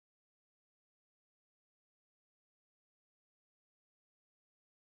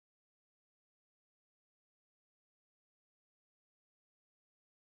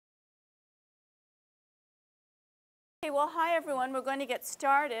Okay, well, hi everyone. We're going to get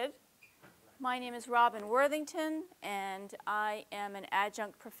started. My name is Robin Worthington, and I am an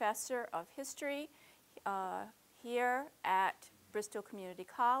adjunct professor of history here at Bristol Community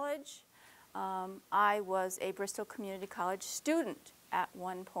College. I was a Bristol Community College student at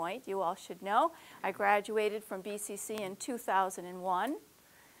one point, you all should know. I graduated from BCC in 2001,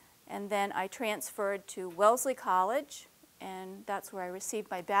 and then I transferred to Wellesley College, and that's where I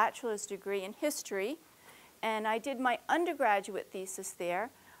received my bachelor's degree in history. And I did my undergraduate thesis there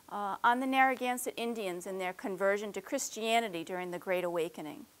on the Narragansett Indians and their conversion to Christianity during the Great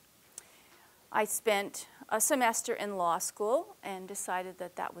Awakening. I spent a semester in law school and decided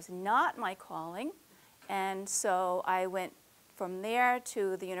that that was not my calling. And so I went from there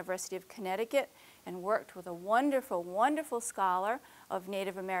to the University of Connecticut and worked with a wonderful, wonderful scholar of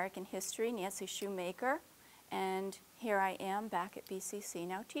Native American history, Nancy Shoemaker. And here I am back at BCC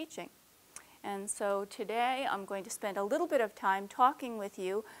now teaching. And so today I'm going to spend a little bit of time talking with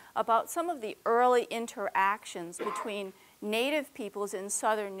you about some of the early interactions between native peoples in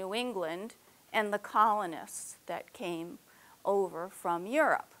southern New England and the colonists that came over from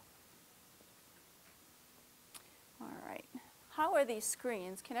Europe. All right. How are these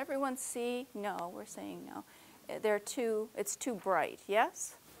screens? Can everyone see? No, we're saying no. It's too bright.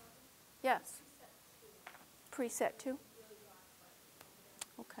 Yes? Yes. Preset 2?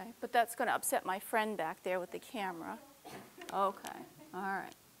 Okay, but that's going to upset my friend back there with the camera. Okay, all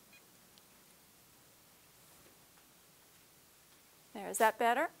right. There, is that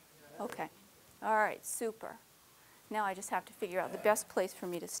better? Okay, all right, super. Now I just have to figure out the best place for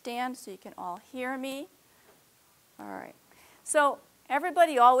me to stand so you can all hear me. All right, so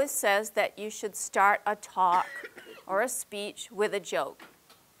everybody always says that you should start a talk or a speech with a joke.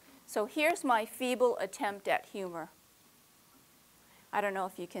 So here's my feeble attempt at humor. I don't know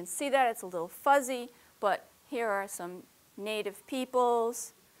if you can see that, it's a little fuzzy, but here are some native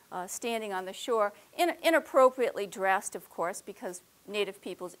peoples standing on the shore, inappropriately dressed, of course, because native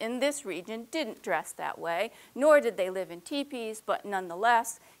peoples in this region didn't dress that way, nor did they live in teepees, but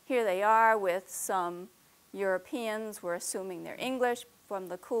nonetheless, here they are with some Europeans, we're assuming they're English, from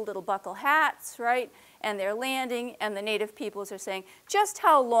the cool little buckle hats, right? And they're landing, and the native peoples are saying, just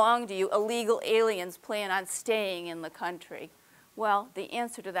how long do you illegal aliens plan on staying in the country? Well, the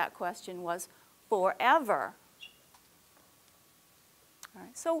answer to that question was forever. All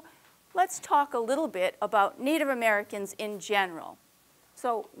right, so let's talk a little bit about Native Americans in general.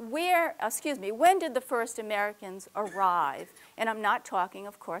 So when did the first Americans arrive? And I'm not talking,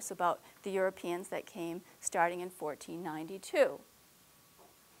 of course, about the Europeans that came starting in 1492.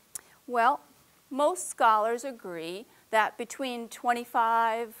 Well, most scholars agree that between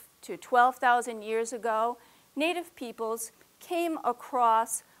 25 to 12,000 years ago, native peoples came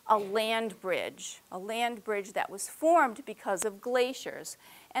across a land bridge that was formed because of glaciers.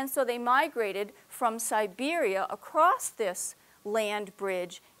 And so they migrated from Siberia across this land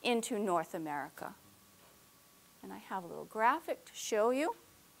bridge into North America. And I have a little graphic to show you.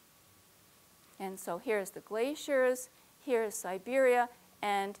 And so here's the glaciers, here's Siberia,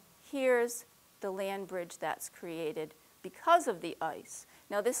 and here's the land bridge that's created because of the ice.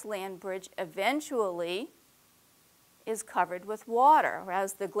 Now this land bridge eventually is covered with water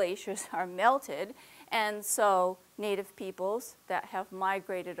as the glaciers are melted, and so native peoples that have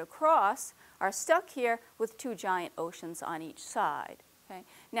migrated across are stuck here with two giant oceans on each side. Okay?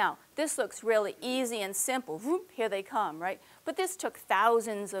 Now, this looks really easy and simple. Whoop, here they come, right? But this took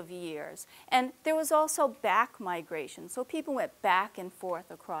thousands of years. And there was also back migration, so people went back and forth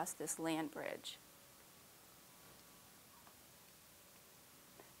across this land bridge.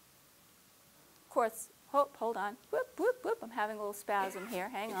 Of course, hold on. Whoop, whoop, whoop. I'm having a little spasm here.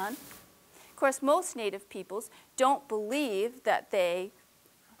 Hang on. Of course, most native peoples don't believe that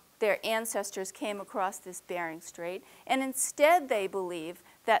their ancestors came across this Bering Strait, and instead they believe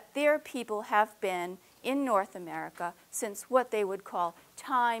that their people have been in North America since what they would call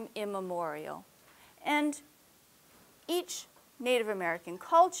time immemorial. And each Native American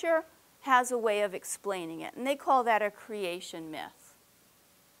culture has a way of explaining it, and they call that a creation myth.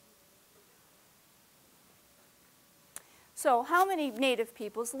 So how many native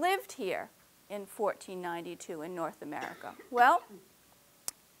peoples lived here in 1492 in North America? Well,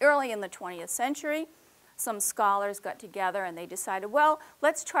 early in the 20th century, some scholars got together and they decided, well,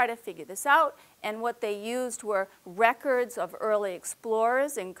 let's try to figure this out. And what they used were records of early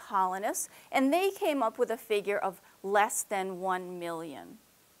explorers and colonists, and they came up with a figure of less than 1 million.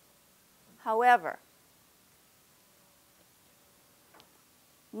 However,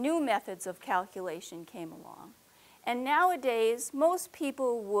 new methods of calculation came along. And nowadays, most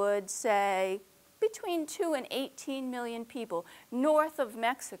people would say between 2 and 18 million people north of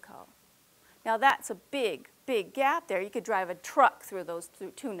Mexico. Now that's a big, big gap there. You could drive a truck through those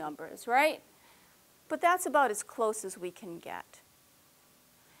two numbers, right? But that's about as close as we can get.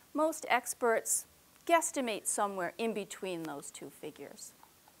 Most experts guesstimate somewhere in between those two figures.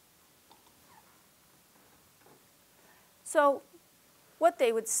 So what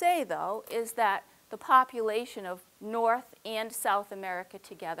they would say, though, is that the population of North and South America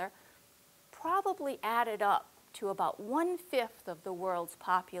together probably added up to about 1/5 of the world's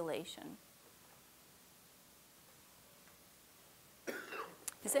population.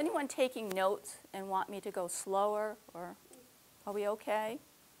 Is anyone taking notes and want me to go slower, or are we okay?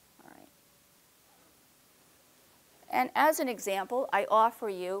 All right. And as an example, I offer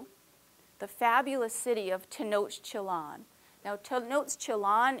you the fabulous city of Tenochtitlan. Now,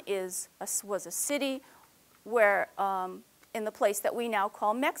 Tenochtitlan was a city where, in the place that we now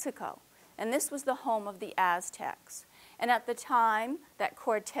call Mexico. And this was the home of the Aztecs. And at the time that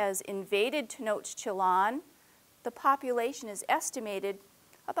Cortez invaded Tenochtitlan, the population is estimated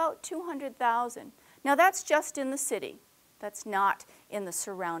about 200,000. Now, that's just in the city. That's not in the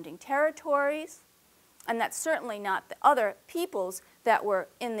surrounding territories. And that's certainly not the other peoples that were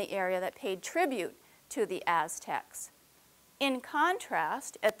in the area that paid tribute to the Aztecs. In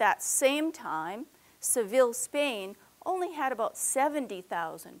contrast, at that same time, Seville, Spain, only had about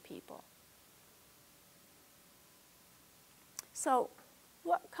 70,000 people. So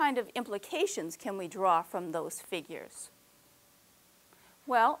what kind of implications can we draw from those figures?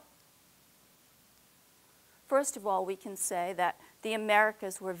 Well, first of all, we can say that the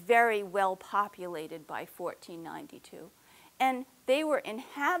Americas were very well populated by 1492, and they were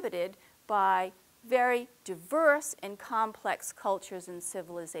inhabited by very diverse and complex cultures and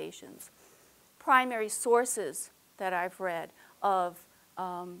civilizations. Primary sources that I've read of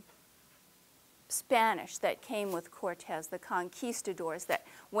Spanish that came with Cortez, the conquistadors that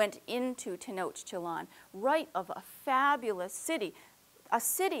went into Tenochtitlan, write of a fabulous city, a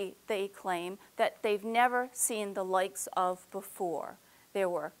city, they claim, that they've never seen the likes of before. There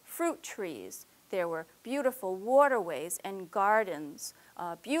were fruit trees, there were beautiful waterways and gardens,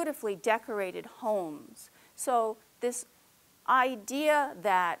 beautifully decorated homes. So this idea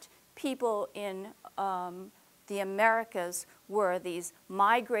that people in the Americas were these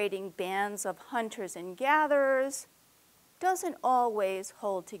migrating bands of hunters and gatherers doesn't always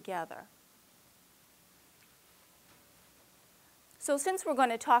hold together. So since we're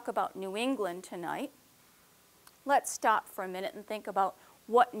going to talk about New England tonight, let's stop for a minute and think about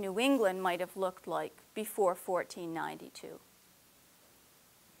what New England might have looked like before 1492.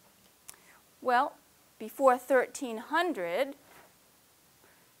 Well, before 1300,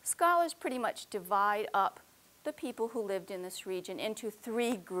 scholars pretty much divide up the people who lived in this region into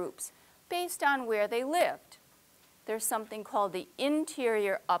 3 groups based on where they lived. There's something called the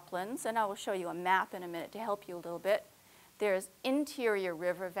interior uplands, and I will show you a map in a minute to help you a little bit. There's interior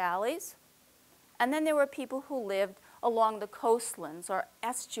river valleys, and then there were people who lived along the coastlands or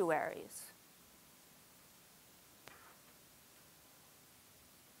estuaries.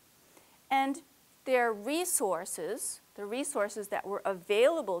 And their resources, the resources that were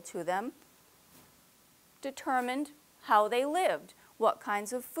available to them, determined how they lived, what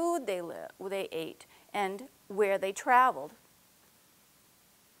kinds of food they ate, and where they traveled.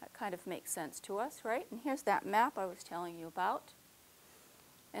 That kind of makes sense to us, right? And here's that map I was telling you about.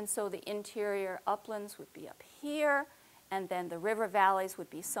 And so the interior uplands would be up here, and then the river valleys would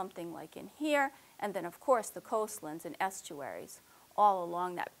be something like in here, and then of course the coastlands and estuaries all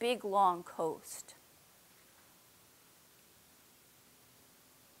along that big long coast.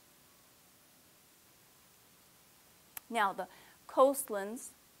 Now the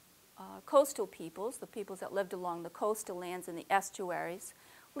coastlands, coastal peoples, the peoples that lived along the coastal lands and the estuaries,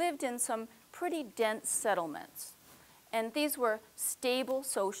 lived in some pretty dense settlements. And these were stable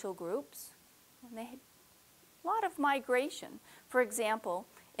social groups, and they had a lot of migration. For example,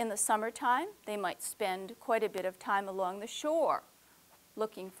 in the summertime, they might spend quite a bit of time along the shore,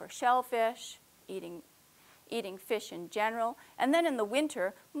 looking for shellfish, eating fish in general, and then in the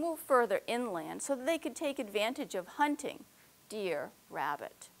winter, move further inland so that they could take advantage of hunting deer,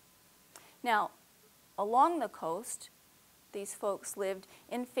 rabbit. Now, along the coast, these folks lived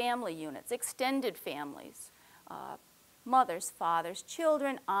in family units, extended families, mothers, fathers,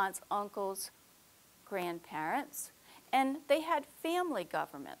 children, aunts, uncles, grandparents, and they had family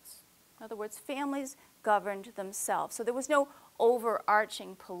governments. In other words, families governed themselves. So there was no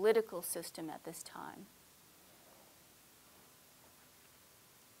overarching political system at this time.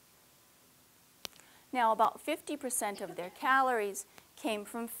 Now, about 50% of their calories came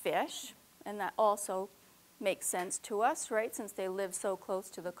from fish, and that also makes sense to us, right, since they live so close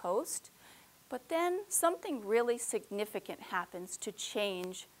to the coast. But then something really significant happens to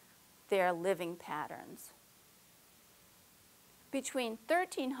change their living patterns. Between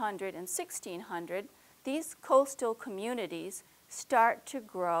 1300 and 1600, these coastal communities start to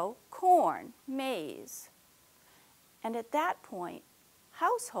grow corn, maize. And at that point,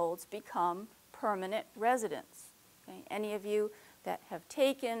 households become permanent residents. Okay? Any of you that have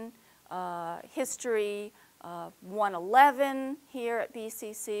taken history 111 here at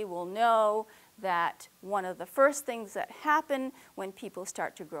BCC will know that one of the first things that happen when people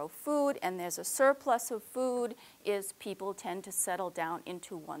start to grow food and there's a surplus of food is people tend to settle down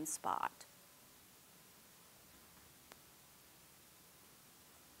into one spot.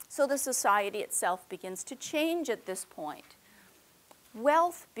 So the society itself begins to change at this point.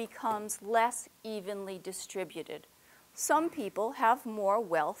 Wealth becomes less evenly distributed. Some people have more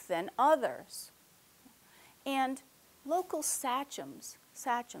wealth than others. And local sachems,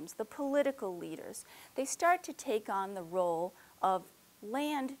 the political leaders, they start to take on the role of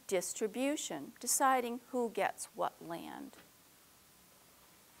land distribution, deciding who gets what land.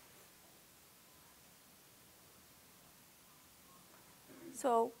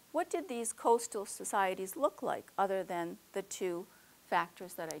 So what did these coastal societies look like other than the two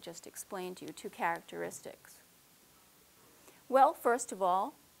factors that I just explained to you, two characteristics? Well, first of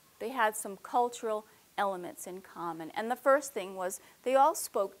all, they had some cultural elements in common. And the first thing was they all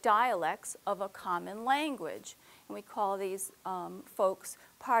spoke dialects of a common language. And we call these folks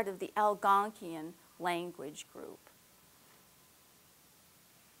part of the Algonquian language group.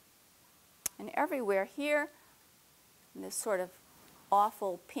 And everywhere here, in this sort of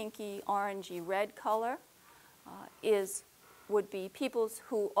awful pinky, orangey red color, would be peoples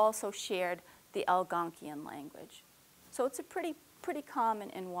who also shared the Algonquian language. So it's a pretty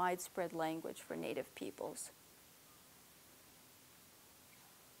common and widespread language for native peoples.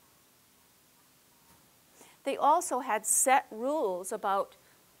 They also had set rules about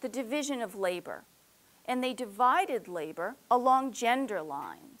the division of labor, and they divided labor along gender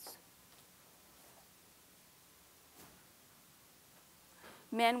lines.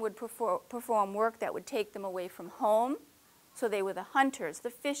 Men would perform work that would take them away from home, so they were the hunters, the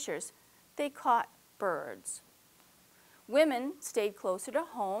fishers. They caught birds. Women stayed closer to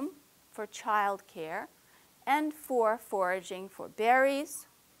home for child care and for foraging for berries.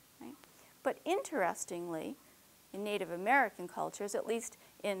 Right? But interestingly, in Native American cultures, at least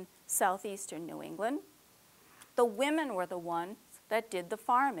in southeastern New England, the women were the ones that did the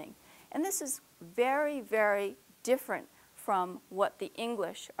farming. And this is very, very different from what the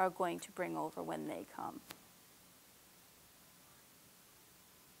English are going to bring over when they come.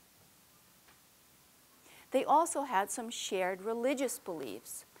 They also had some shared religious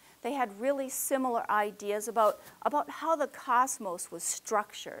beliefs. They had really similar ideas about how the cosmos was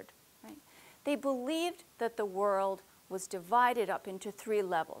structured. Right? They believed that the world was divided up into three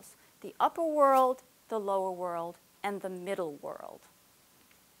levels: the upper world, the lower world, and the middle world.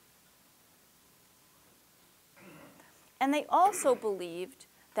 And they also believed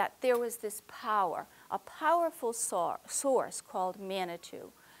that there was this power, a powerful source called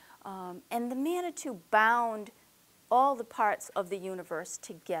Manitou. And the Manitou bound all the parts of the universe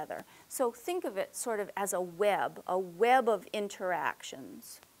together. So think of it sort of as a web of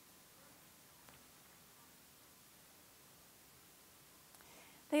interactions.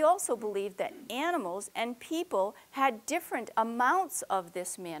 They also believed that animals and people had different amounts of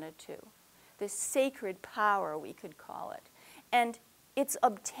this Manitou, this sacred power, we could call it. And it's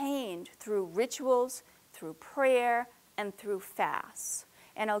obtained through rituals, through prayer, and through fasts.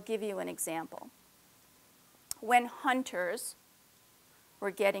 And I'll give you an example. When hunters were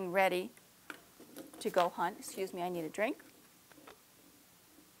getting ready to go hunt, excuse me, I need a drink.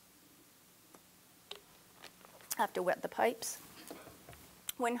 I have to wet the pipes.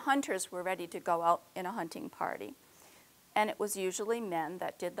 When hunters were ready to go out in a hunting party, and it was usually men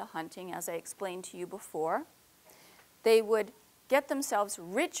that did the hunting, as I explained to you before, they would get themselves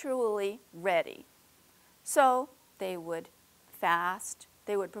ritually ready. So they would fast,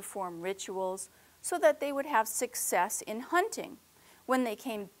 they would perform rituals so that they would have success in hunting. When they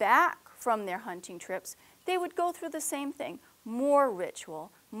came back from their hunting trips, they would go through the same thing, more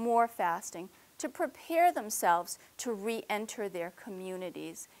ritual, more fasting, to prepare themselves to re-enter their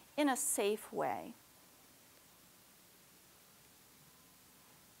communities in a safe way.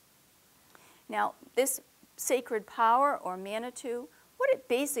 Now, this sacred power, or Manitou, what it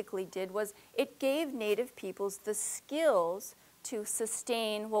basically did was it gave native peoples the skills to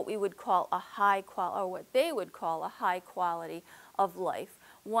sustain what we would call a high quality, or what they would call a high quality of life,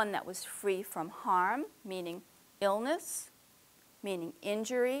 one that was free from harm, meaning illness, meaning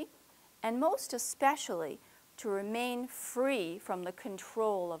injury, and most especially to remain free from the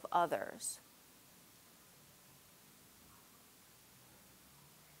control of others.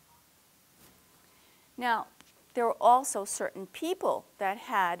 Now, there were also certain people that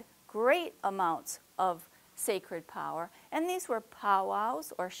had great amounts of sacred power, and these were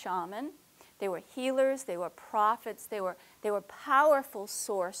powwows or shaman. They were healers, they were prophets, they were powerful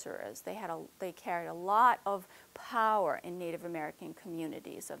sorcerers. They carried a lot of power in Native American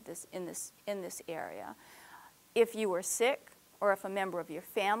communities in this area. If you were sick, or if a member of your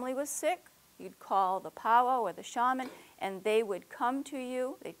family was sick, you'd call the powwow or the shaman, and they would come to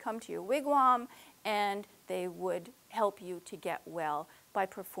you. They'd come to your wigwam, and they would help you to get well by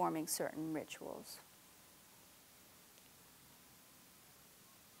performing certain rituals.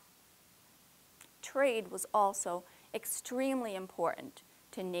 Trade was also extremely important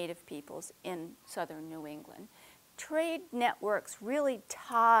to Native peoples in southern New England. Trade networks really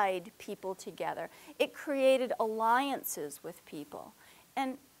tied people together. It created alliances with people.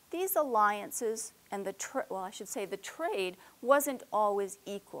 And these alliances and the trade wasn't always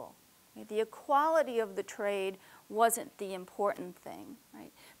equal. The equality of the trade wasn't the important thing,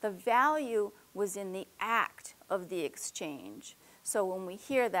 right? The value was in the act of the exchange. So when we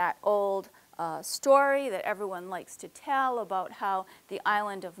hear that old story that everyone likes to tell about how the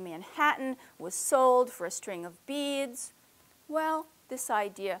island of Manhattan was sold for a string of beads, well, this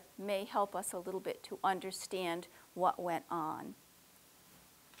idea may help us a little bit to understand what went on.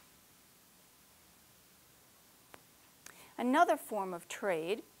 Another form of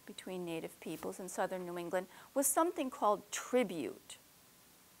trade between Native peoples in southern New England was something called tribute.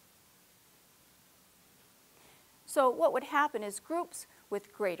 So what would happen is groups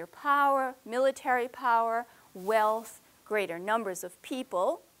with greater power, military power, wealth, greater numbers of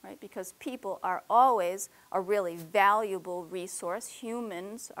people, right? Because people are always a really valuable resource.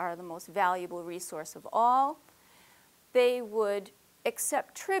 Humans are the most valuable resource of all. They would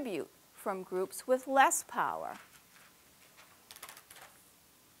accept tribute from groups with less power.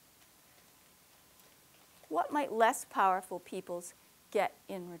 What might less powerful peoples get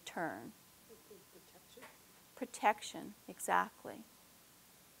in return? Protection. Protection, exactly.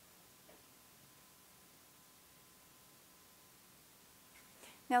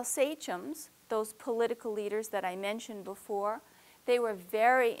 Now, sachems, those political leaders that I mentioned before, they were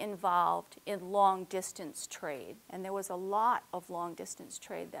very involved in long-distance trade, and there was a lot of long-distance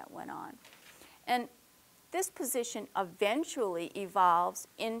trade that went on. And this position eventually evolves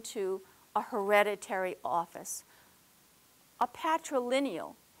into a hereditary office, a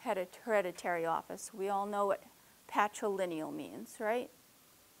patrilineal hereditary office. We all know what patrilineal means, right?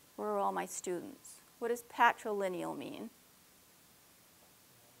 Where are all my students? What does patrilineal mean?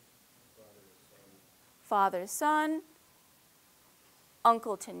 Father to son,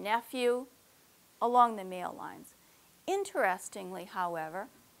 uncle to nephew, along the male lines. Interestingly, however,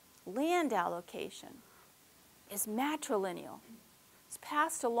 land allocation is matrilineal. It's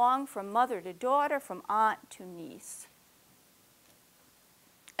passed along from mother to daughter, from aunt to niece.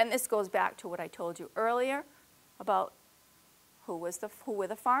 And this goes back to what I told you earlier about who were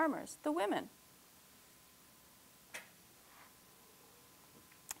the farmers, the women.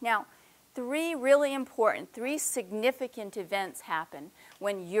 Now, three significant events happen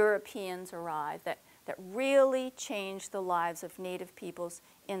when Europeans arrive that really changed the lives of Native peoples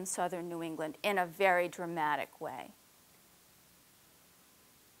in southern New England in a very dramatic way.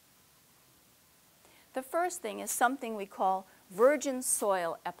 The first thing is something we call virgin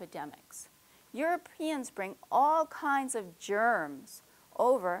soil epidemics. Europeans bring all kinds of germs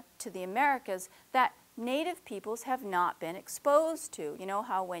over to the Americas that Native peoples have not been exposed to. You know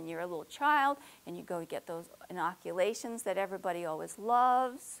how when you're a little child and you go get those inoculations that everybody always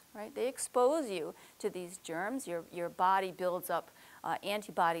loves, right? They expose you to these germs. Your body builds up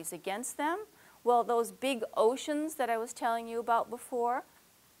antibodies against them. Well, those big oceans that I was telling you about before,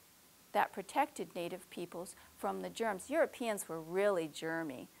 that protected Native peoples from the germs. Europeans were really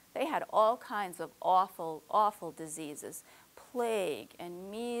germy. They had all kinds of awful, awful diseases, plague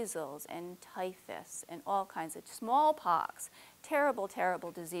and measles and typhus and all kinds of smallpox, terrible,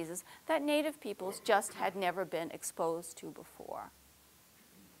 terrible diseases that Native peoples just had never been exposed to before.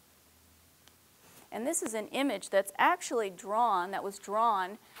 And this is an image that's actually drawn, that was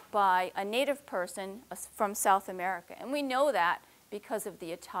drawn by a Native person from South America. And we know that because of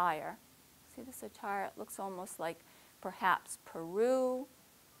the attire. See this attire? It looks almost like perhaps Peru,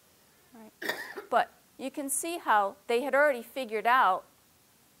 right? But you can see how they had already figured out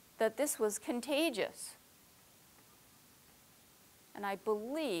that this was contagious. And I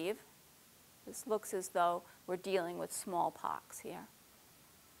believe this looks as though we're dealing with smallpox here.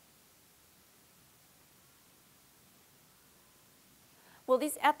 Well,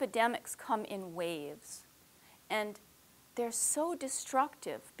 these epidemics come in waves, and they're so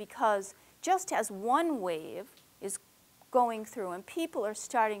destructive because just as one wave is going through and people are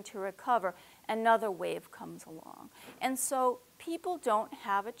starting to recover, another wave comes along. And so people don't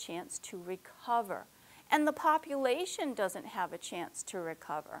have a chance to recover, and the population doesn't have a chance to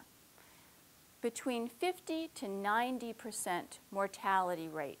recover. Between 50 to 90% mortality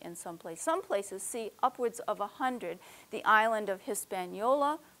rate in some places. Some places see upwards of 100. The island of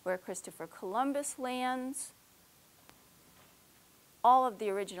Hispaniola, where Christopher Columbus lands, all of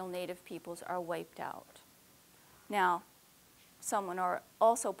the original native peoples are wiped out. Now, someone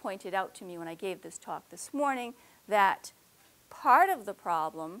also pointed out to me when I gave this talk this morning that part of the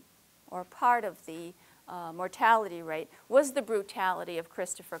problem, or part of the mortality rate, was the brutality of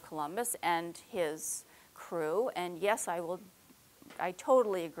Christopher Columbus and his crew. And yes, I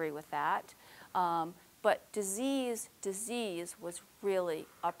totally agree with that. But disease was really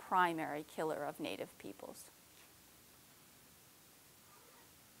a primary killer of native peoples.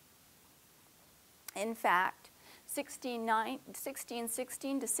 In fact, 1616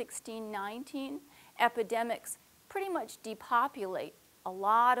 to 1619, epidemics pretty much depopulate a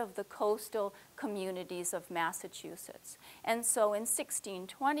lot of the coastal communities of Massachusetts. And so in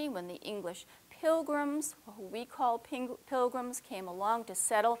 1620, when the English pilgrims, who we call pilgrims, came along to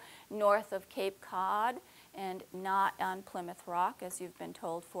settle north of Cape Cod and not on Plymouth Rock, as you've been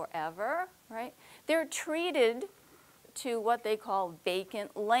told forever, right? They're treated to what they call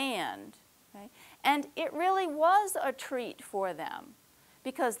vacant land, right? And it really was a treat for them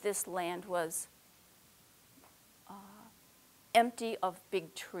because this land was empty of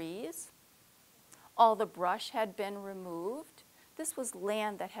big trees. All the brush had been removed. This was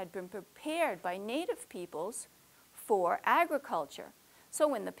land that had been prepared by native peoples for agriculture. So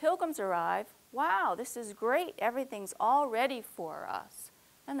when the pilgrims arrive, wow, this is great. Everything's all ready for us.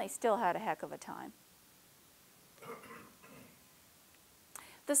 And they still had a heck of a time.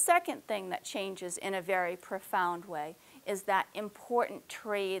 The second thing that changes in a very profound way is that important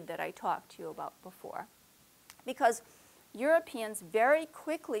trade that I talked to you about before. Because Europeans very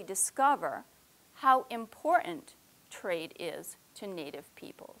quickly discover how important trade is to native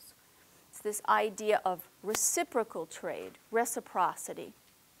peoples. It's this idea of reciprocal trade, reciprocity.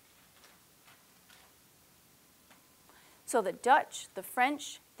 So the Dutch, the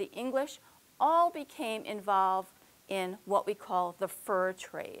French, the English all became involved in what we call the fur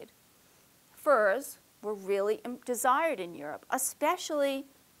trade. Furs were really desired in Europe, especially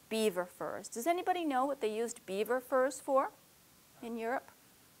beaver furs. Does anybody know what they used beaver furs for in Europe?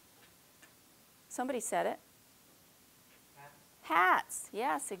 Somebody said it. Hats.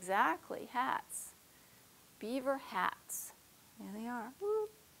 Yes, exactly, hats. Beaver hats. There they are. Woo.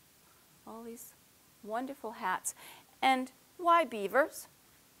 All these wonderful hats. And why beavers?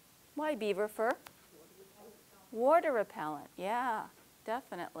 Why beaver fur? Water repellent, yeah,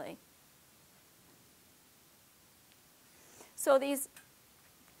 definitely. So these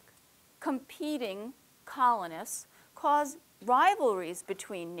competing colonists cause rivalries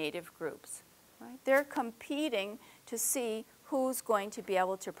between native groups. Right? They're competing to see who's going to be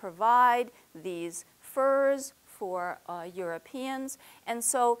able to provide these furs for Europeans. And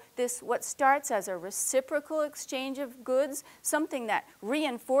so this, what starts as a reciprocal exchange of goods, something that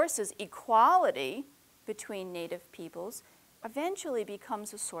reinforces equality between native peoples, eventually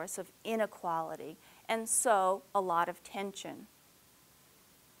becomes a source of inequality, and so a lot of tension.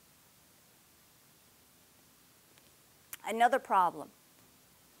 Another problem.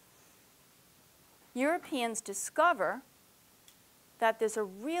 Europeans discover that there's a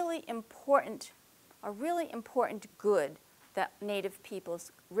really important good that native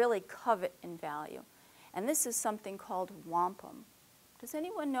peoples really covet and value. And this is something called wampum. Does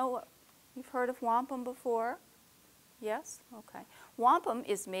anyone know what you've heard of wampum before? Yes? Okay. Wampum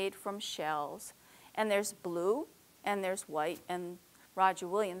is made from shells. And there's blue and there's white. And Roger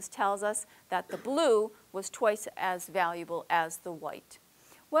Williams tells us that the blue was twice as valuable as the white.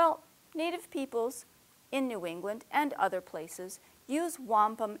 Well, native peoples in New England and other places use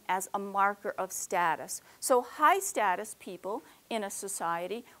wampum as a marker of status. So high status people in a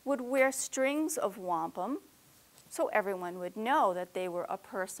society would wear strings of wampum so everyone would know that they were a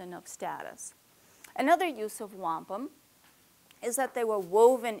person of status. Another use of wampum is that they were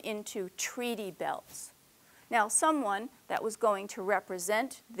woven into treaty belts. Now, someone that was going to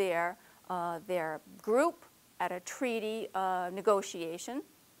represent their group at a treaty negotiation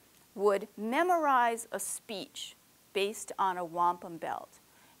would memorize a speech based on a wampum belt.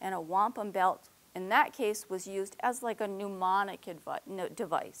 And a wampum belt, in that case, was used as like a mnemonic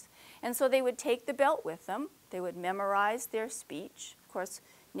device. And so they would take the belt with them. They would memorize their speech. Of course,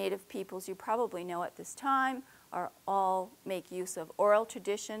 Native peoples, you probably know at this time, are all make use of oral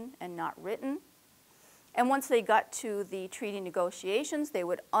tradition and not written. And once they got to the treaty negotiations, they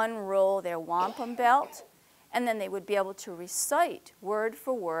would unroll their wampum belt, and then they would be able to recite word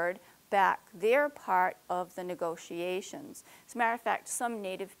for word back their part of the negotiations. As a matter of fact, some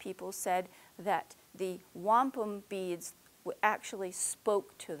Native people said that the wampum beads actually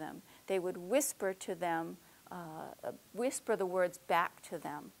spoke to them. They would whisper to them, whisper the words back to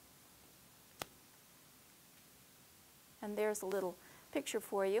them. And there's a little picture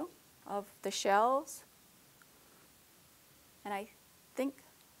for you of the shells. And I think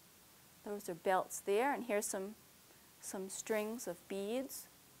those are belts there, and here's some strings of beads.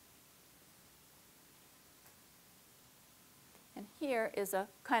 And here is a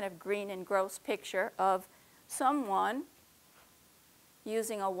kind of green and gross picture of someone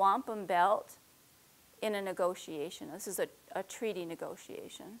using a wampum belt in a negotiation. This is a treaty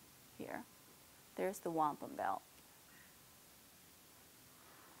negotiation here. There's the wampum belt.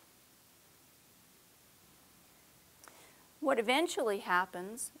 What eventually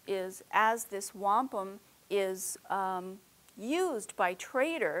happens is, as this wampum is used by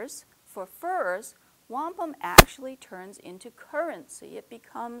traders for furs, wampum actually turns into currency. It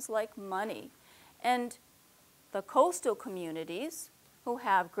becomes like money. And the coastal communities, who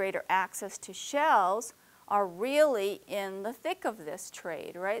have greater access to shells, are really in the thick of this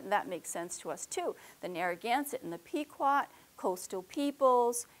trade, right? And that makes sense to us too. The Narragansett and the Pequot, coastal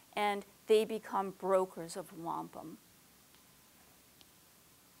peoples, and they become brokers of wampum.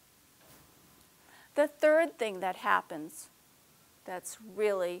 The third thing that happens that's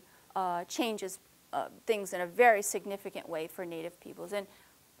really changes things in a very significant way for Native peoples, and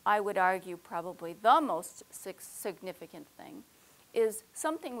I would argue probably the most significant thing, is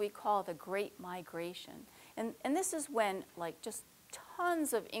something we call the Great Migration. And this is when like just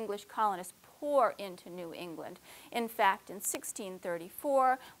tons of English colonists pour into New England. In fact, in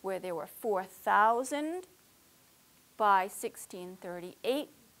 1634, where there were 4,000, by 1638,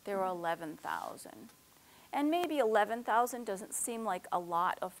 there were 11,000. And maybe 11,000 doesn't seem like a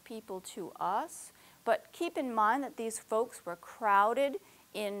lot of people to us, but keep in mind that these folks were crowded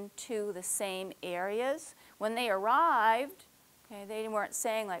into the same areas. When they arrived, okay, they weren't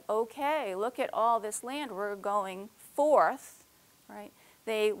saying like, okay, look at all this land, we're going forth, right?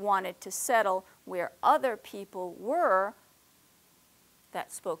 They wanted to settle where other people were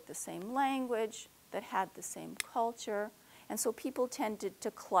that spoke the same language, that had the same culture. And so people tended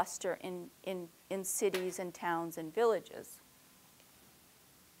to cluster in cities and towns and villages.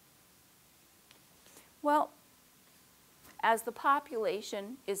 Well, as the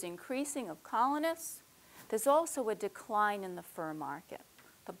population is increasing of colonists, there's also a decline in the fur market.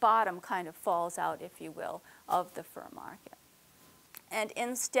 The bottom kind of falls out, if you will, of the fur market. And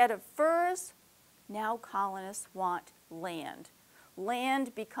instead of furs, now colonists want land.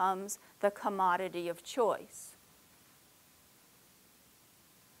 Land becomes the commodity of choice.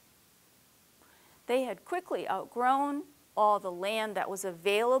 They had quickly outgrown all the land that was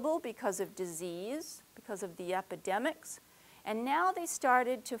available because of disease, because of the epidemics, and now they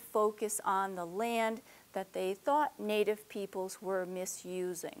started to focus on the land that they thought Native peoples were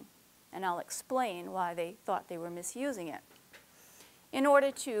misusing. And I'll explain why they thought they were misusing it. In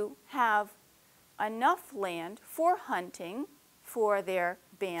order to have enough land for hunting for their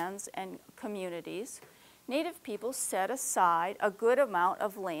bands and communities, Native peoples set aside a good amount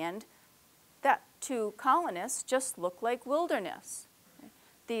of land that to colonists just looked like wilderness.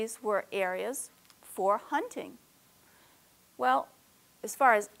 These were areas for hunting. Well, as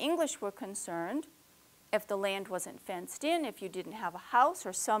far as English were concerned, if the land wasn't fenced in, if you didn't have a house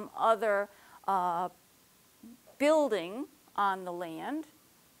or some other building on the land,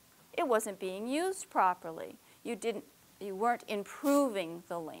 it wasn't being used properly. You weren't improving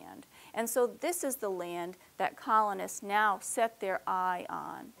the land. And so this is the land that colonists now set their eye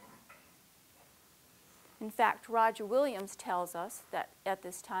on. In fact, Roger Williams tells us that at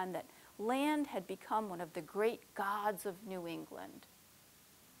this time that land had become one of the great gods of New England.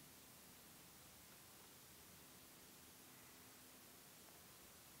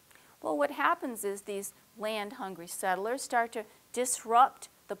 Well, what happens is these land-hungry settlers start to disrupt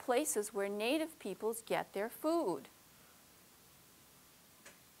the places where Native peoples get their food.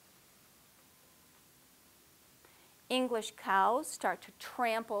 English cows start to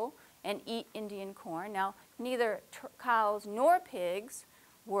trample and eat Indian corn. Now, neither cows nor pigs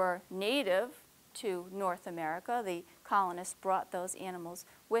were native to North America. The colonists brought those animals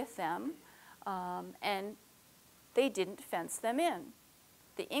with them, and they didn't fence them in.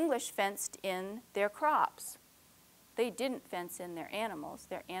 The English fenced in their crops. They didn't fence in their animals.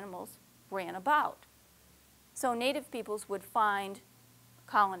 Their animals ran about. So native peoples would find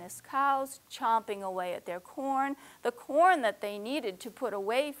colonist cows chomping away at their corn, the corn that they needed to put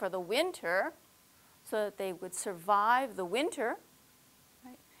away for the winter so that they would survive the winter.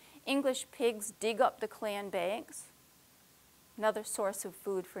 Right? English pigs dig up the clan banks, another source of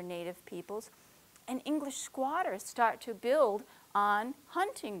food for native peoples. And English squatters start to build on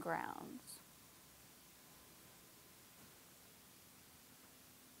hunting grounds.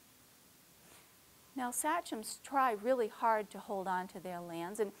 Now, sachems try really hard to hold on to their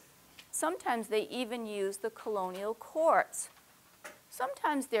lands, and sometimes they even use the colonial courts.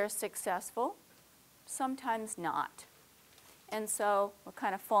 Sometimes they're successful, sometimes not. And so we're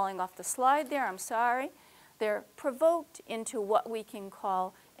kind of falling off the slide there, I'm sorry. They're provoked into what we can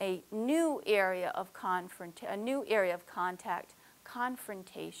call a new area of contact,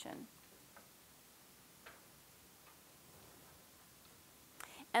 confrontation.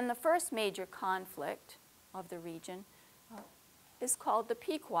 And the first major conflict of the region is called the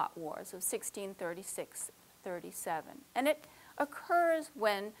Pequot Wars of 1636-37. And it occurs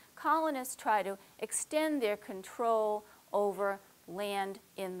when colonists try to extend their control over land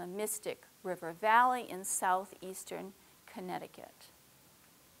in the Mystic River Valley in southeastern Connecticut.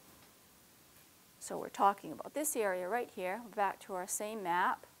 So we're talking about this area right here. Back to our same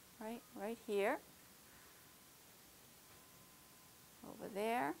map, right here. Over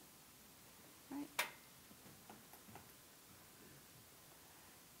there, right?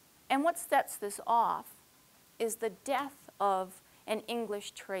 And what sets this off is the death of an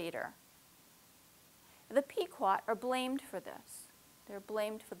English trader. The Pequot are blamed for this. They're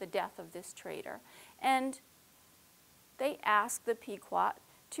blamed for the death of this trader. And they ask the Pequot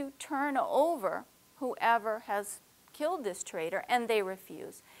to turn over whoever has killed this trader, and they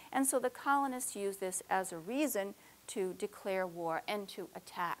refuse. And so the colonists use this as a reason to declare war and to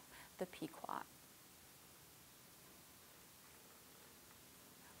attack the Pequot.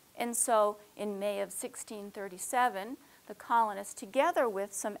 And so in May of 1637, the colonists, together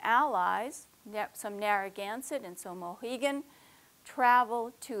with some allies, some Narragansett and some Mohegan,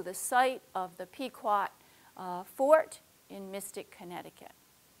 travel to the site of the Pequot fort in Mystic, Connecticut.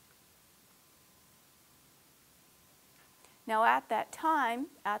 Now at that time,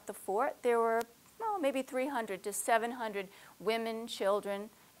 at the fort, there were maybe 300 to 700 women, children,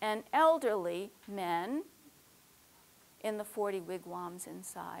 and elderly men in the 40 wigwams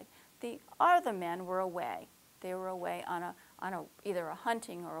inside. The other men were away. They were away on either a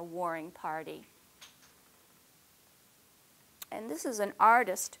hunting or a warring party. And this is an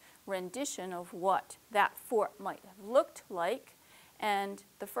artist rendition of what that fort might have looked like. And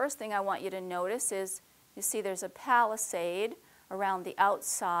the first thing I want you to notice is, you see there's a palisade around the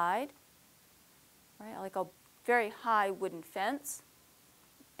outside, right, like a very high wooden fence.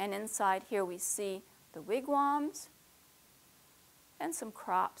 And inside here we see the wigwams and some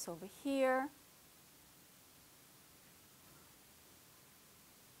crops over here.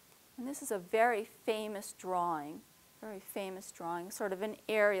 And this is a very famous drawing, sort of an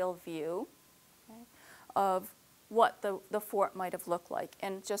aerial view, okay, of what the fort might have looked like.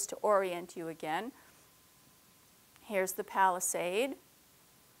 And just to orient you again, here's the palisade,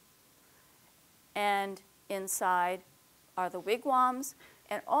 and inside are the wigwams,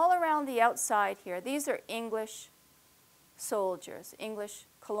 and all around the outside here, these are English soldiers, English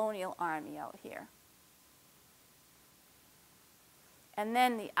colonial army out here. And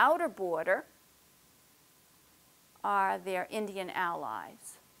then the outer border are their Indian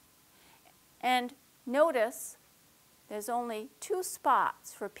allies. And notice there's only 2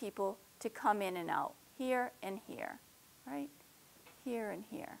 spots for people to come in and out, here and here, right? Here and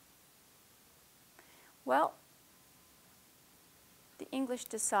here. Well, the English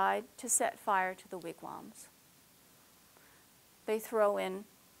decide to set fire to the wigwams. They throw in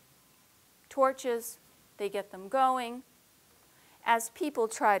torches, they get them going. As people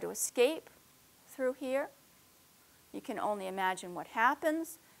try to escape through here, you can only imagine what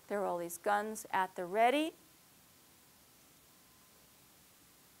happens. There are all these guns at the ready.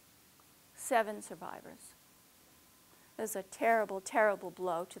 7 survivors. This is a terrible, terrible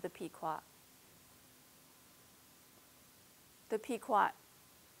blow to the Pequot. The Pequot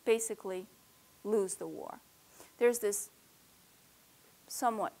basically lose the war. There's this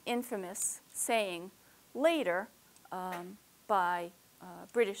somewhat infamous saying later by a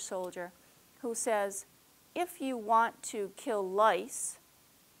British soldier who says, if you want to kill lice,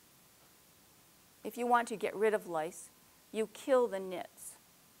 if you want to get rid of lice, you kill the nits.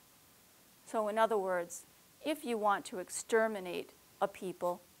 So in other words, if you want to exterminate a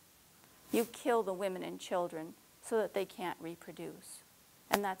people, you kill the women and children so that they can't reproduce.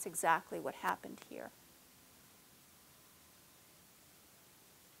 And that's exactly what happened here.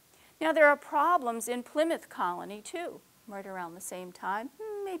 Now there are problems in Plymouth colony too, right around the same time,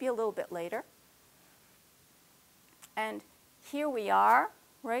 maybe a little bit later. And here we are,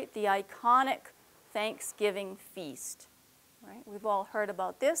 right, the iconic Thanksgiving feast. Right? We've all heard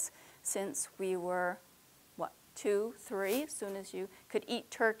about this since we were, what, 2, 3, as soon as you could eat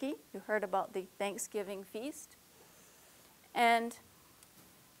turkey, you heard about the Thanksgiving feast. And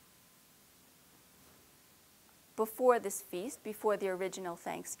before this feast, before the original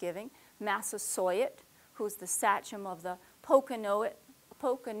Thanksgiving, Massasoit, who's the sachem of the Pokanoket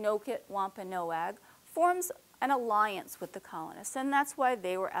Wampanoag, forms an alliance with the colonists, and that's why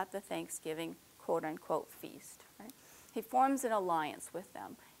they were at the Thanksgiving quote-unquote feast. Right? He forms an alliance with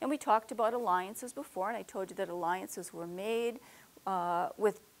them. And we talked about alliances before, and I told you that alliances were made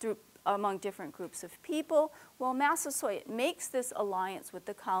among different groups of people. Well, Massasoit makes this alliance with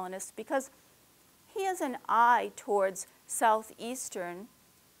the colonists because he has an eye towards southeastern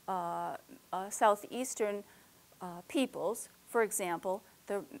peoples, for example,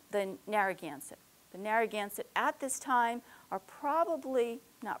 the Narragansett. The Narragansett at this time are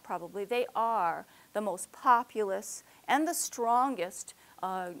they are the most populous and the strongest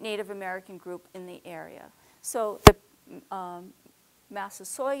Native American group in the area. So the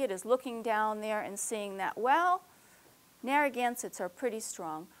Massasoit is looking down there and seeing that, well, Narragansetts are pretty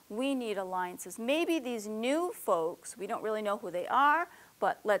strong. We need alliances. Maybe these new folks, we don't really know who they are,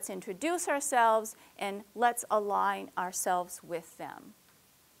 but let's introduce ourselves and let's align ourselves with them.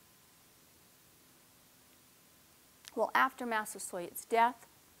 Well, after Massasoit's death,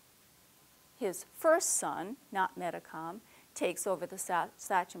 his first son, not Metacom, takes over the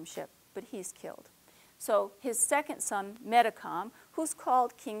sachemship, but he's killed. So his second son, Metacom, who's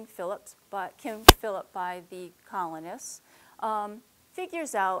called King Philip by the colonists,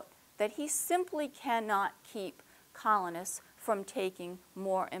 figures out that he simply cannot keep colonists from taking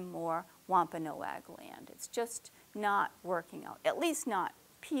more and more Wampanoag land. It's just not working out, at least not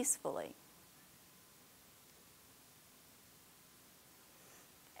peacefully.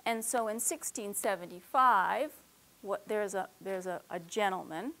 And so in 1675, there's a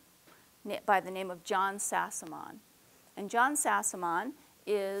gentleman by the name of John Sassamon. And John Sassamon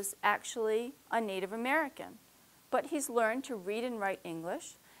is actually a Native American, but he's learned to read and write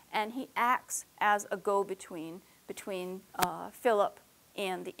English, and he acts as a go-between between Philip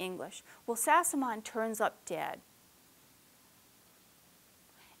and the English. Well, Sassamon turns up dead,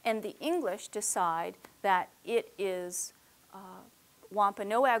 and the English decide that it is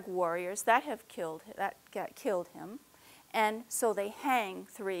Wampanoag warriors that killed him, and so they hang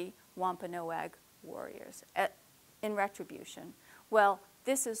 3 Wampanoag warriors in retribution. Well,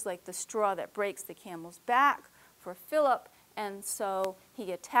 this is like the straw that breaks the camel's back for Philip, and so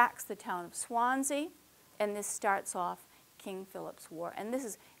he attacks the town of Swansea, and this starts off King Philip's War. And this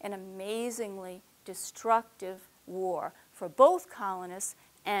is an amazingly destructive war for both colonists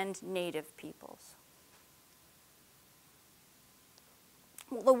and native peoples.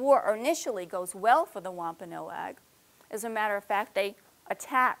 Well, the war initially goes well for the Wampanoag. As a matter of fact, they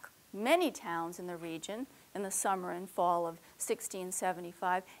attack many towns in the region in the summer and fall of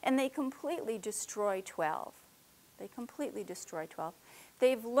 1675, and they completely destroy 12. They completely destroy 12.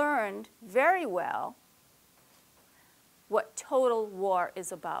 They've learned very well what total war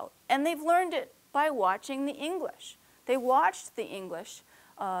is about, and they've learned it by watching the English. They watched the English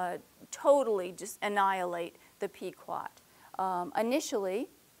totally just annihilate the Pequot. Initially,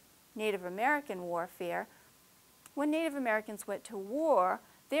 Native American warfare, when Native Americans went to war,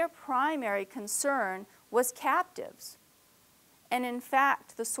 their primary concern was captives. And in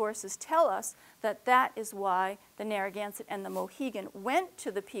fact, the sources tell us that that is why the Narragansett and the Mohegan went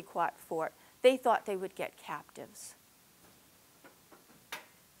to the Pequot fort. They thought they would get captives.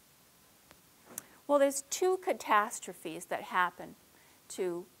 Well, there's 2 catastrophes that happen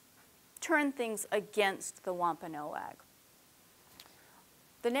to turn things against the Wampanoag.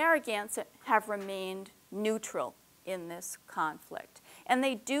 The Narragansett have remained neutral in this conflict, and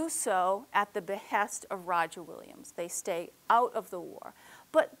they do so at the behest of Roger Williams. They stay out of the war,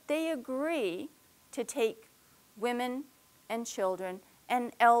 but they agree to take women and children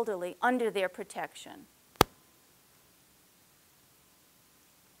and elderly under their protection.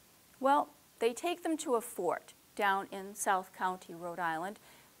 Well, they take them to a fort down in South County, Rhode Island,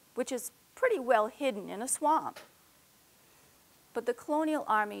 which is pretty well hidden in a swamp. But the colonial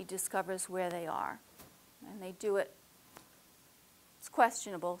army discovers where they are, and they do it. It's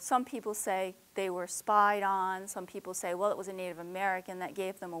questionable. Some people say they were spied on. Some people say, well, it was a Native American that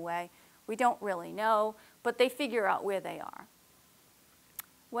gave them away. We don't really know, but they figure out where they are.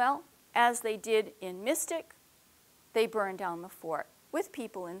 Well, as they did in Mystic, they burn down the fort with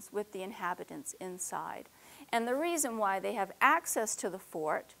people, with the inhabitants inside. And the reason why they have access to the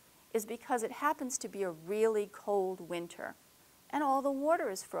fort is because it happens to be a really cold winter, and all the water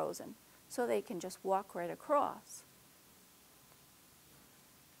is frozen, so they can just walk right across.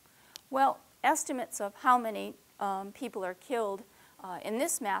 Well, estimates of how many people are killed in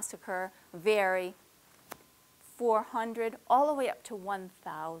this massacre vary. 400 all the way up to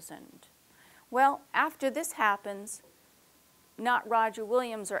 1,000. Well, after this happens, not Roger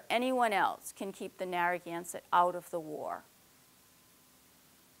Williams or anyone else can keep the Narragansett out of the war.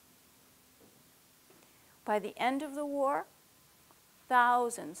 By the end of the war,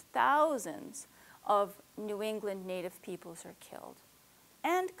 thousands of New England native peoples are killed,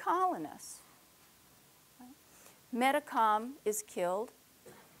 and colonists. Metacom is killed.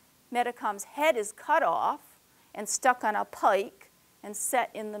 Metacom's head is cut off and stuck on a pike and set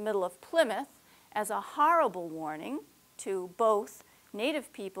in the middle of Plymouth as a horrible warning to both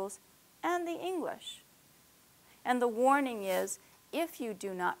native peoples and the English. And the warning is, if you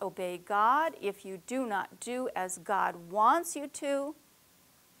do not obey God, if you do not do as God wants you to,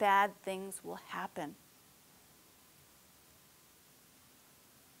 bad things will happen.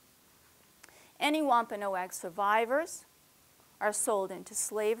 Any Wampanoag survivors are sold into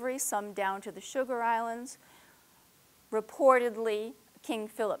slavery, some down to the Sugar Islands. Reportedly, King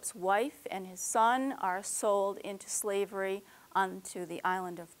Philip's wife and his son are sold into slavery onto the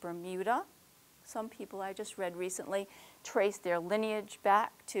island of Bermuda. Some people I just read recently trace their lineage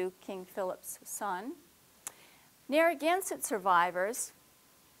back to King Philip's son. Narragansett survivors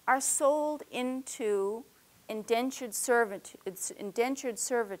are sold into indentured servitude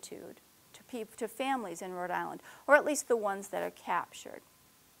to families in Rhode Island, or at least the ones that are captured.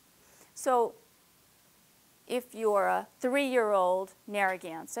 So if you're a 3-year-old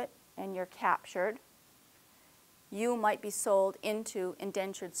Narragansett and you're captured, you might be sold into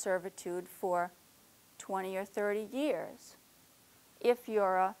indentured servitude for 20 or 30 years. If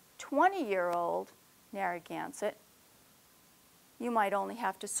you're a 20-year-old Narragansett, you might only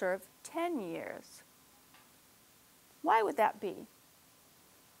have to serve 10 years. Why would that be?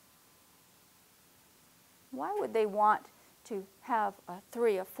 Why would they want to have a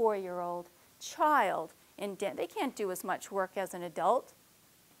 3 or 4-year-old child in debt? They can't do as much work as an adult.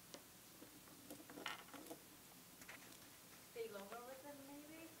 Stay longer with them,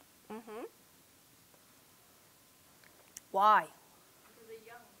 maybe? Mm-hmm. Why? Because they're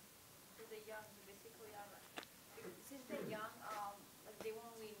young. Basically, since they're young, like they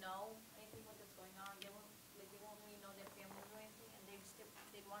won't really know anything what is going on. They won't really know their families or anything, and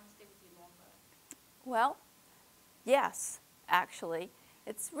they want to stay with you longer. Well, yes, actually.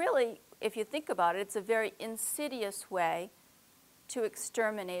 It's really, if you think about it, it's a very insidious way to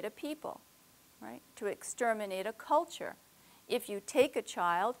exterminate a people, right? To exterminate a culture. If you take a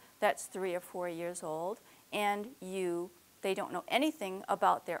child that's 3 or 4 years old and they don't know anything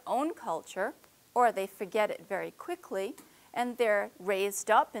about their own culture, or they forget it very quickly, and they're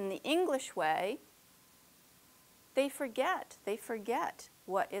raised up in the English way, they forget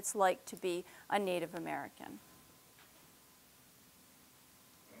what it's like to be a Native American.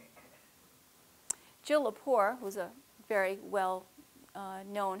 Jill Lepore was a very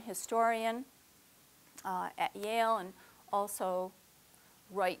well-known historian at Yale, and also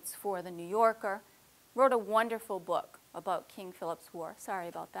writes for The New Yorker, wrote a wonderful book about King Philip's War. Sorry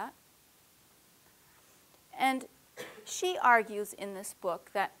about that. And she argues in this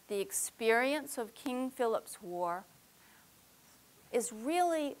book that the experience of King Philip's War is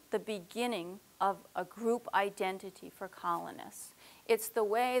really the beginning of a group identity for colonists. It's the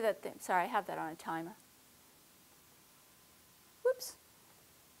way that sorry, I have that on a timer. Whoops.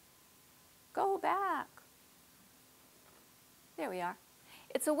 Go back. There we are.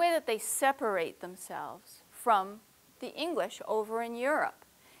 It's a way that they separate themselves from the English over in Europe.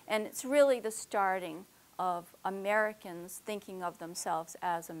 And it's really the starting of Americans thinking of themselves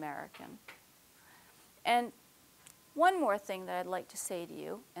as American. And one more thing that I'd like to say to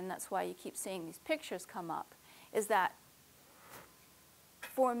you, and that's why you keep seeing these pictures come up, is that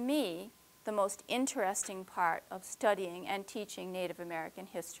for me, the most interesting part of studying and teaching Native American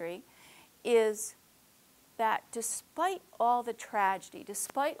history is that despite all the tragedy,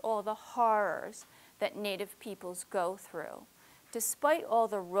 despite all the horrors that Native peoples go through, despite all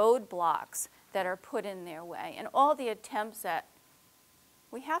the roadblocks that are put in their way, and all the attempts at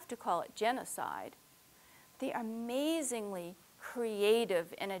we have to call it genocide. They are amazingly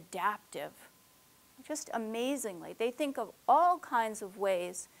creative and adaptive, just amazingly. They think of all kinds of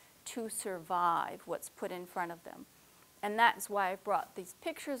ways to survive what's put in front of them. And that's why I brought these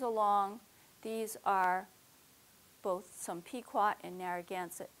pictures along. These are both some Pequot and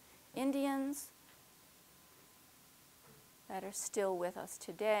Narragansett Indians that are still with us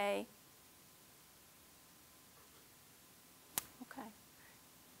today. Okay.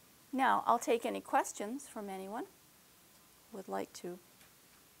 Now, I'll take any questions from anyone who would like to.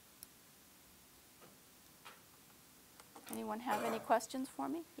 Anyone have any questions for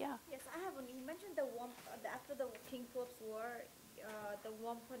me? Yeah. Yes, I have one. You mentioned after the King Philip's War, the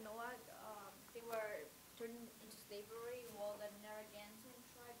Wampanoag, they were turned into slavery, while the Narragansett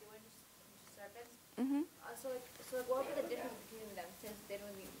tribe, they were into servants. Mm-hmm. So what would be the difference between them, since they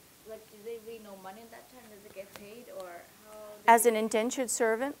don't really, like, did they really know money at that time? Does it get paid, or how? As an indentured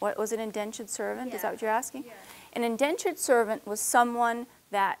servant? What was an indentured servant? Is that what you're asking? Yeah. An indentured servant was someone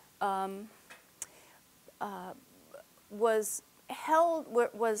that was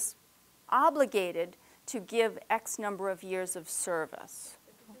obligated to give X number of years of service.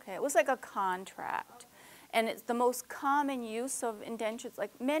 Okay, it was like a contract. And it's the most common use of indentures,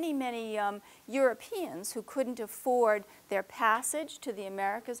 like many Europeans who couldn't afford their passage to the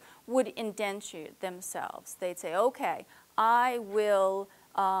Americas would indenture themselves. They'd say, okay, I will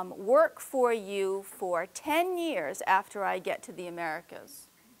work for you for 10 years after I get to the Americas,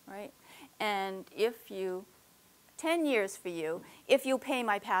 right? And 10 years for you, if you pay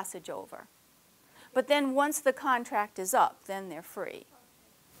my passage over. But then once the contract is up, then they're free.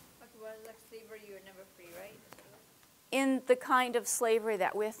 Okay, well, like slavery, you're never free, right? In the kind of slavery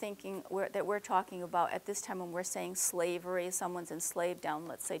that we're talking about at this time when we're saying slavery, someone's enslaved down,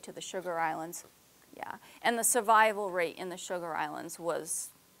 let's say, to the Sugar Islands. Yeah, and the survival rate in the Sugar Islands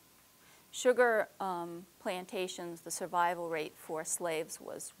was sugar plantations. The survival rate for slaves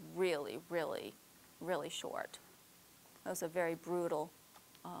was really short. It was a very brutal,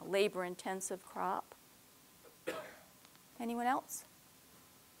 labor-intensive crop. Anyone else?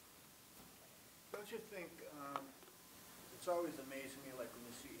 Don't you think it's always amazing me, like when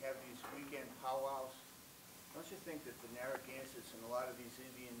you have these weekend powwows, don't you think that the Narragansetts and a lot of these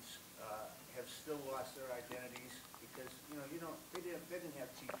Indians have still lost their identities? Because, they didn't have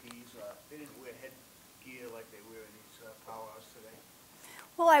teepees, they didn't wear headgear like they wear in these powwows today.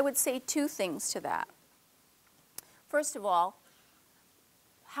 Well, I would say two things to that. First of all,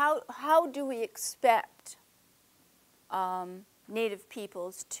 how do we expect Native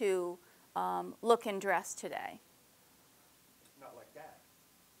peoples to look and dress today? Not like that.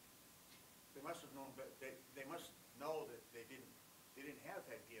 They must have known, but they must know that they didn't have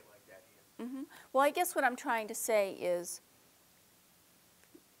headgear like that here. Mm-hmm. Well, I guess what I'm trying to say is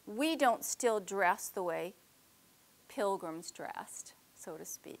we don't still dress the way pilgrims dressed, so to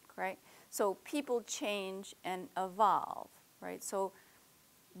speak, right? So people change and evolve, right? So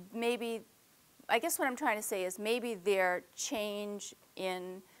maybe, I guess what I'm trying to say is maybe their change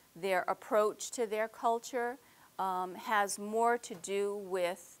in their approach to their culture has more to do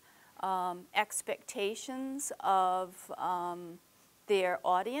with expectations of their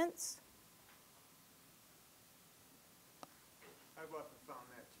audience. I've often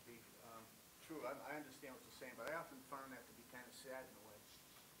found that to be true. I understand what you're saying, but I often found that to be kind of sad in a way.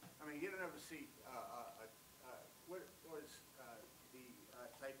 I mean, you don't ever see what was the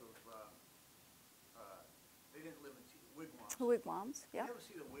type of they didn't live in wigwams. Wigwams, yeah. You never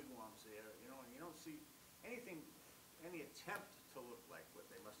see the wigwams there, and you don't see any attempt to look like what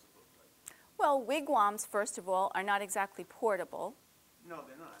they must have looked like. Well, wigwams, first of all, are not exactly portable. No,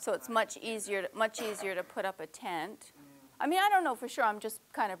 they're not. So it's much easier to put up a tent. I mean, I don't know for sure. I'm just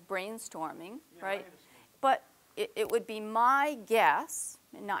kind of brainstorming, Yeah, right? I But it would be my guess,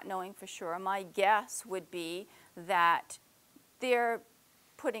 and not knowing for sure, my guess would be that they're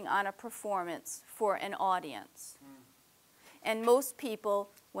putting on a performance for an audience. And most people,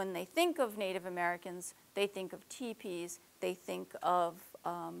 when they think of Native Americans, they think of teepees, they think of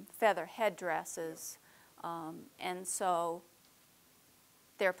feather headdresses, and so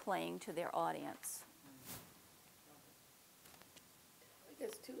they're playing to their audience. I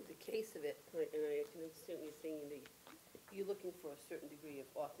guess, too, the case of it, and I can understand what you're saying, you're looking for a certain degree of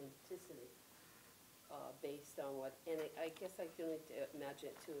authenticity based on what, and I guess I can only imagine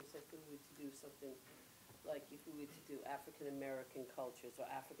it, too, it's like if we were to do something like if we were to do African-American cultures or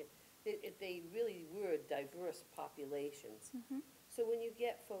they really were diverse populations. Mm-hmm. So when you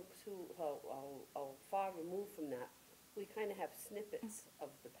get folks who are far removed from that, we kind of have snippets of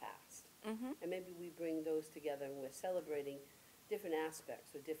the past. Mm-hmm. And maybe we bring those together and we're celebrating different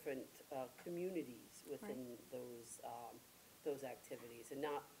aspects or different communities within those activities, and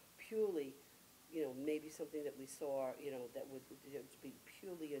not purely, you know, maybe something that we saw, you know, that would be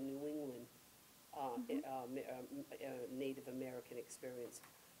purely a New England Native American experience.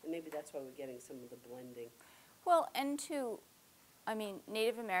 And maybe that's why we're getting some of the blending. Well, and I mean,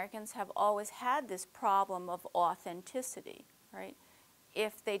 Native Americans have always had this problem of authenticity, right?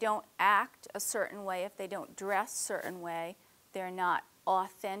 If they don't act a certain way, if they don't dress a certain way, they're not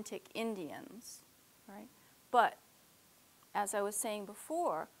authentic Indians, right? But as I was saying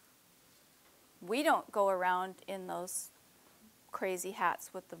before, we don't go around in those crazy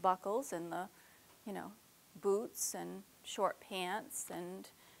hats with the buckles and the, you know, boots and short pants and,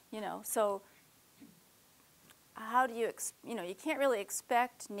 you know, so how do you, you know, you can't really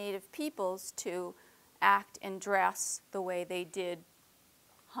expect Native peoples to act and dress the way they did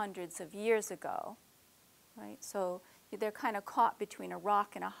hundreds of years ago, right? So they're kind of caught between a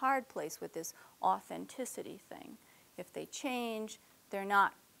rock and a hard place with this authenticity thing. If they change, they're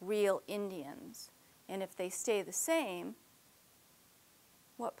not real Indians. And if they stay the same,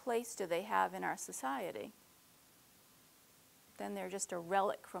 what place do they have in our society? Then they're just a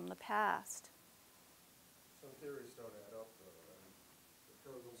relic from the past. Some theories don't add up, though. The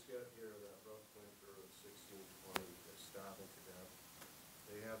Pilgrims get here that rough winter of 1620, they're starving to death.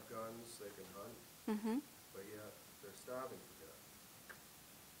 They have guns, they can hunt, but yet they're starving to death.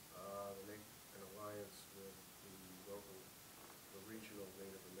 They make an alliance with the regional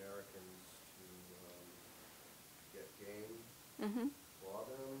Native Americans to get game for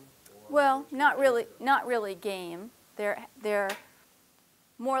them. Well, not really game. They're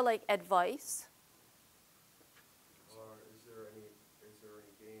more like advice. Or is there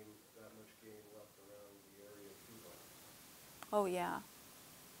any game, that much game left around the area of Cuba? Oh yeah,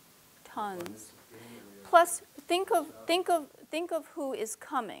 tons. Abundance of game areas. Plus, think of who is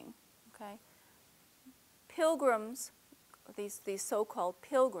coming. Okay, pilgrims, these so-called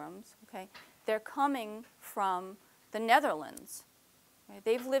pilgrims. Okay, they're coming from the Netherlands. Okay?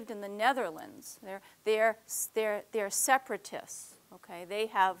 They've lived in the Netherlands. They're separatists. Okay, they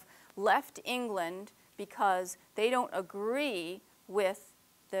have left England because they don't agree with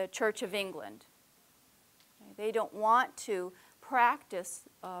the Church of England. Okay? They don't want to practice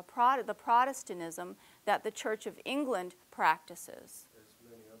the Protestantism that the Church of England practices. As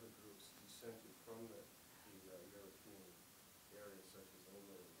many other groups descended from the European areas such as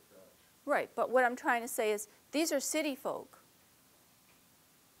England and the Dutch. Right, but what I'm trying to say is these are city folk.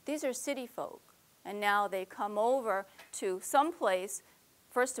 These are city folk. And now they come over to some place,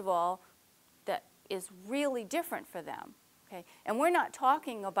 first of all, that is really different for them. Okay? And we're not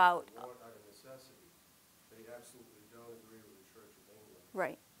talking about... Not out of necessity. They absolutely don't agree with the Church of England.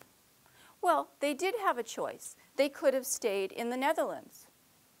 Right. Well, they did have a choice. They could have stayed in the Netherlands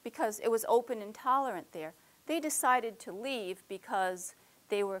because it was open and tolerant there. They decided to leave because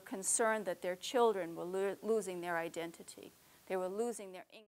they were concerned that their children were losing their identity. They were losing their English.